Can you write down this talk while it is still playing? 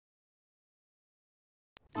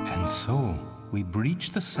And so, we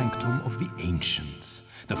breach the sanctum of the ancients,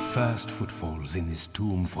 the first footfalls in this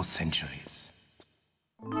tomb for centuries.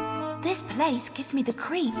 This place gives me the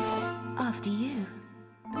creeps. After you.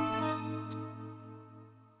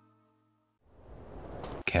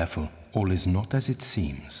 Careful, all is not as it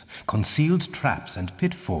seems. Concealed traps and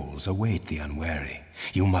pitfalls await the unwary.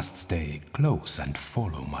 You must stay close and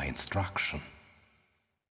follow my instruction.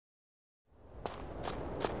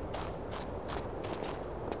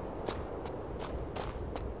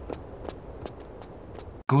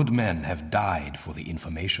 Good men have died for the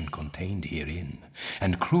information contained herein,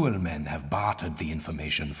 and cruel men have bartered the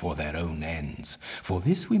information for their own ends. For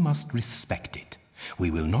this we must respect it. We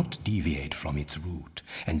will not deviate from its route,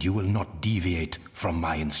 and you will not deviate from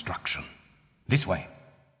my instruction. This way.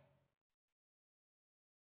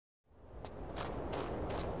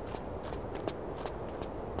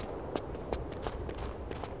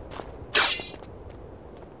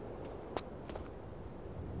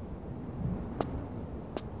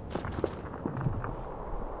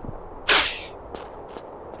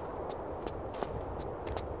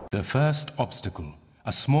 The first obstacle,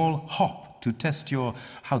 a small hop to test your,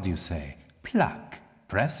 how do you say, pluck.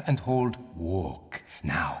 Press and hold walk.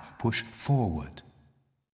 Now push forward.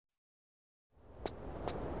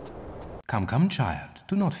 Come, come, child,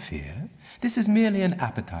 do not fear. This is merely an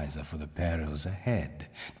appetizer for the perils ahead.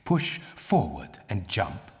 Push forward and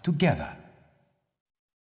jump together.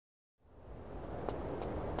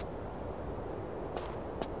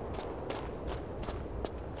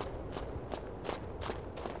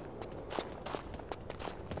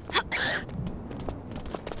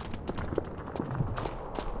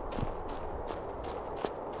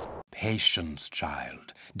 Patience,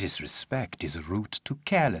 child. Disrespect is a route to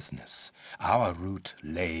carelessness. Our route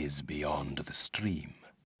lays beyond the stream.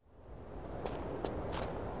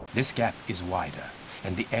 This gap is wider,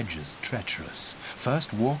 and the edges treacherous.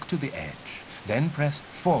 First walk to the edge, then press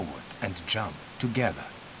forward and jump together.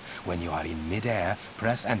 When you are in mid-air,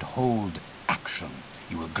 press and hold action.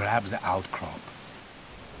 You will grab the outcrop.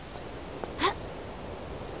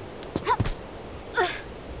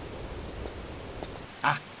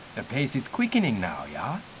 The pace is quickening now,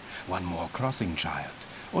 yeah? One more crossing, child.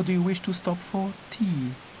 Or do you wish to stop for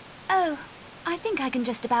tea? Oh, I think I can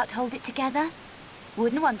just about hold it together.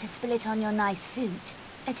 Wouldn't want to spill it on your nice suit,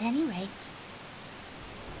 at any rate.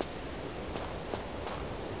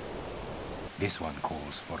 This one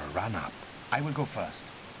calls for a run-up. I will go first.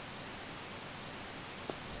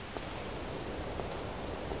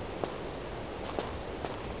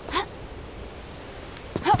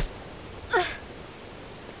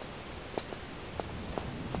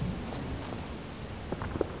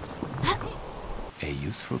 A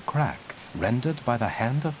useful crack, rendered by the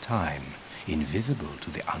hand of time, invisible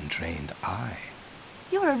to the untrained eye.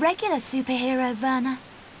 You're a regular superhero, Werner.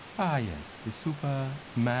 Ah, yes, the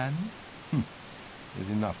Superman. There's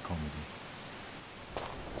enough comedy.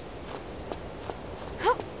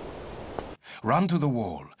 Run to the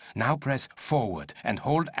wall. Now press forward and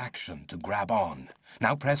hold action to grab on.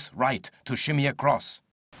 Now press right to shimmy across.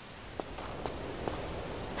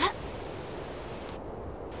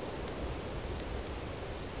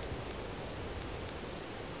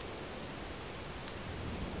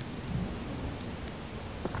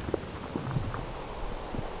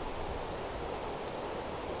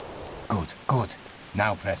 Good, good.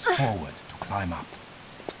 Now press forward to climb up.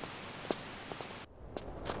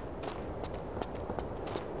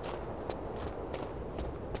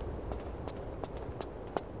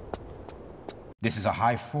 This is a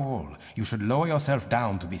high fall. You should lower yourself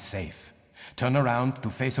down to be safe. Turn around to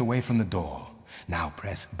face away from the door. Now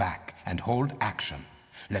press back and hold action.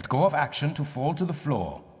 Let go of action to fall to the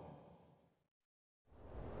floor.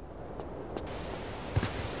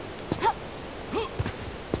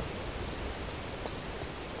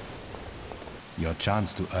 Your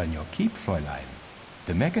chance to earn your keep, Fräulein.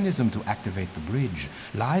 The mechanism to activate the bridge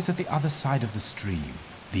lies at the other side of the stream.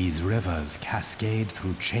 These rivers cascade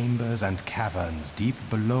through chambers and caverns deep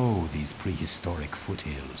below these prehistoric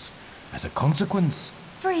foothills. As a consequence...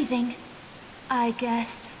 Freezing, I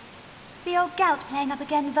guessed. The old gout playing up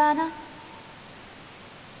again, Werner?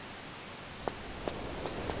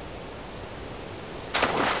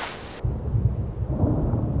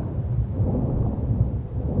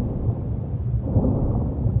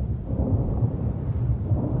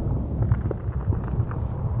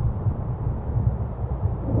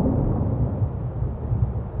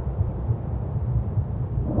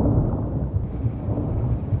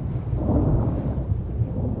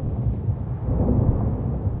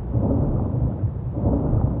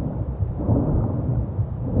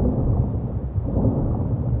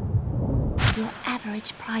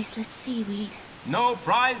 average priceless seaweed. No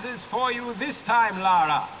prizes for you this time,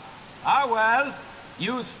 Lara. Ah well,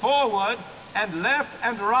 use forward and left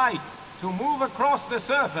and right to move across the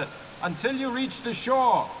surface until you reach the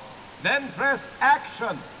shore. Then press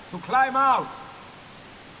action to climb out.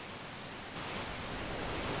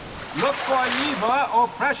 Look for a lever or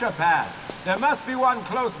pressure pad. There must be one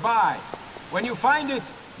close by. When you find it,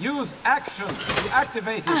 use action to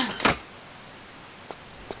activate it.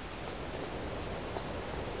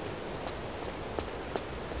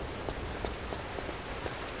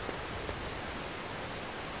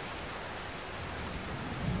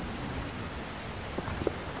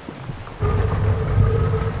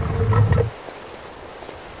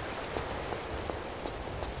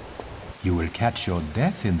 You will catch your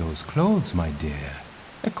death in those clothes, my dear.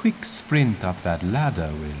 A quick sprint up that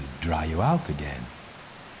ladder will dry you out again.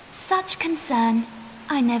 Such concern.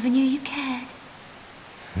 I never knew you cared.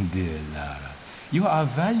 Dear Lara, you are a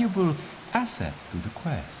valuable asset to the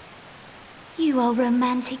quest. You are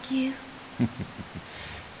romantic, you.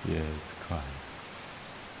 Yes, quite.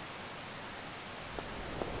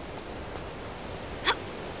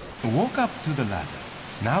 Walk up to the ladder.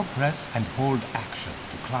 Now press and hold action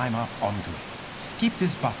to climb up onto it. Keep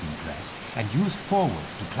this button pressed and use forward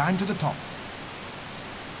to climb to the top.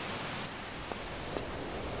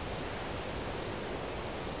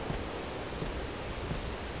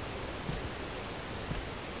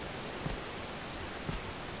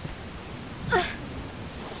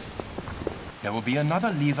 There will be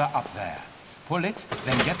another lever up there. Pull it,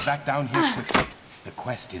 then get back down here quickly. The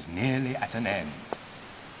quest is nearly at an end.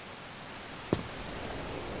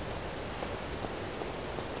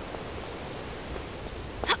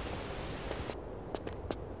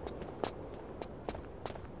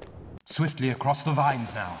 Swiftly across the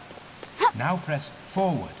vines now. Now press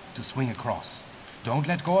forward to swing across. Don't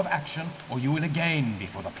let go of action or you will again be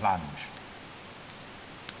for the plunge.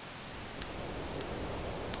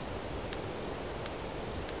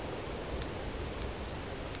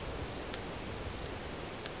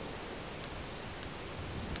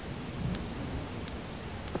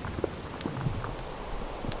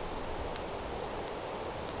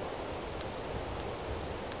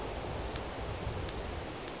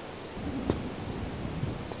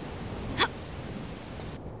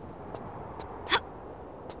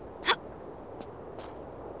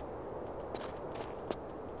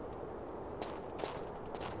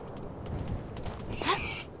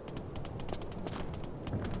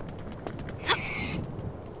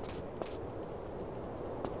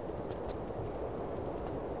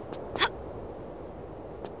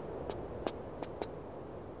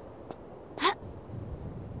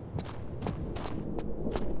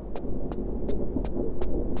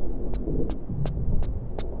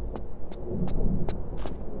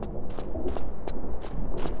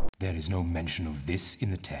 There is no mention of this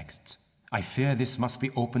in the texts. I fear this must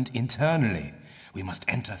be opened internally. We must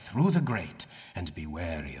enter through the grate and be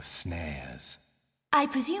wary of snares. I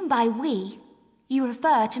presume by we, you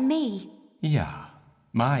refer to me. Yeah.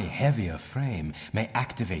 My heavier frame may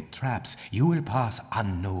activate traps. You will pass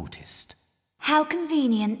unnoticed. How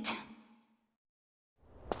convenient.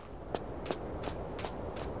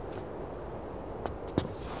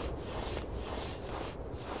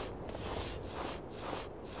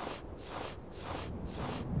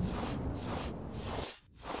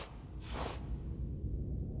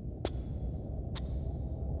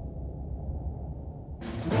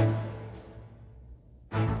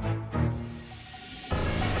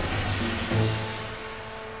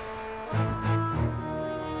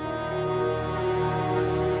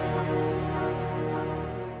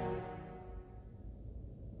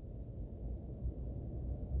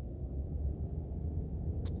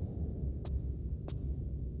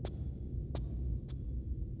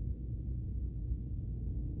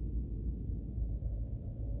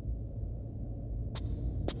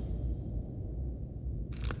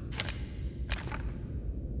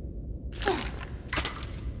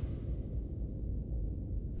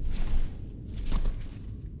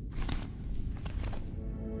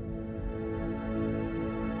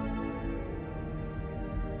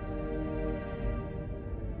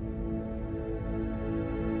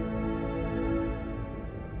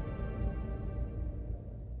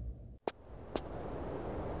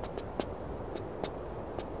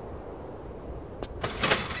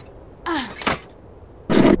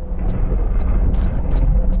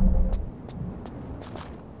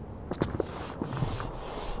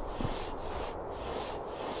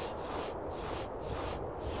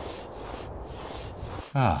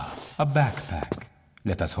 Ah, a backpack.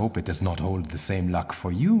 Let us hope it does not hold the same luck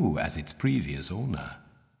for you as its previous owner.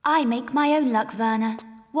 I make my own luck, Werner.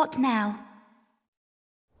 What now?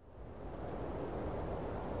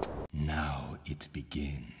 Now it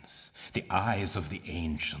begins. The eyes of the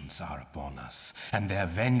ancients are upon us, and their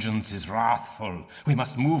vengeance is wrathful. We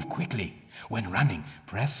must move quickly. When running,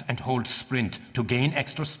 press and hold sprint to gain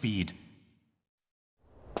extra speed.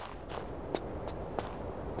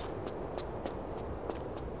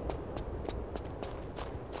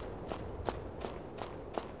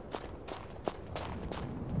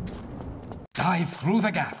 Dive through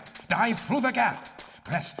the gap! Dive through the gap!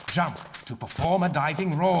 Press jump to perform a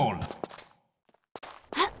diving roll.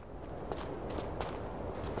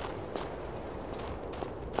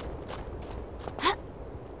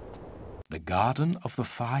 The Garden of the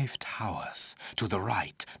Five Towers. To the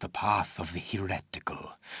right, the path of the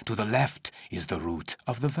heretical. To the left is the route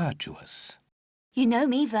of the virtuous. You know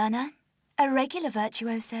me, Werner. A regular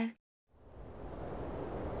virtuoso.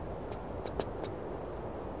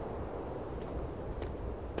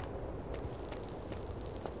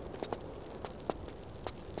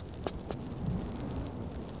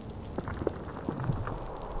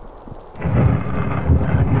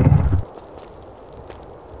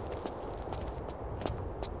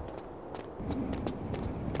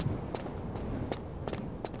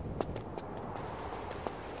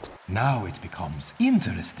 Now it becomes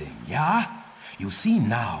interesting, yeah? You see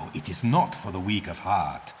now it is not for the weak of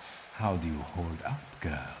heart. How do you hold up,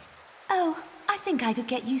 girl? Oh, I think I could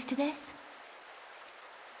get used to this.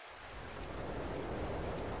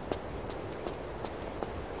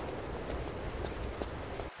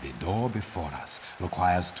 The door before us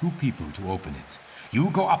requires 2 people to open it. You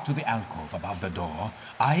go up to the alcove above the door.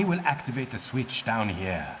 I will activate the switch down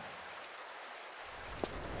here.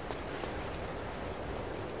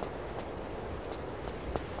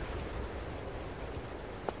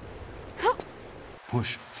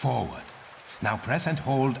 Push forward. Now press and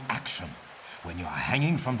hold action. When you are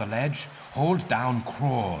hanging from the ledge, hold down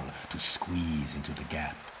crawl to squeeze into the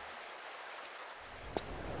gap.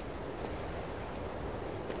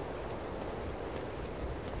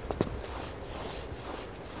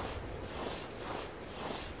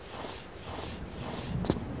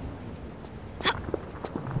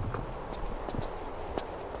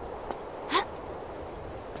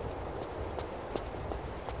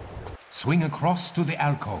 Swing across to the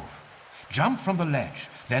alcove. Jump from the ledge,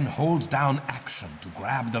 then hold down action to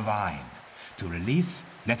grab the vine. To release,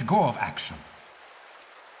 let go of action.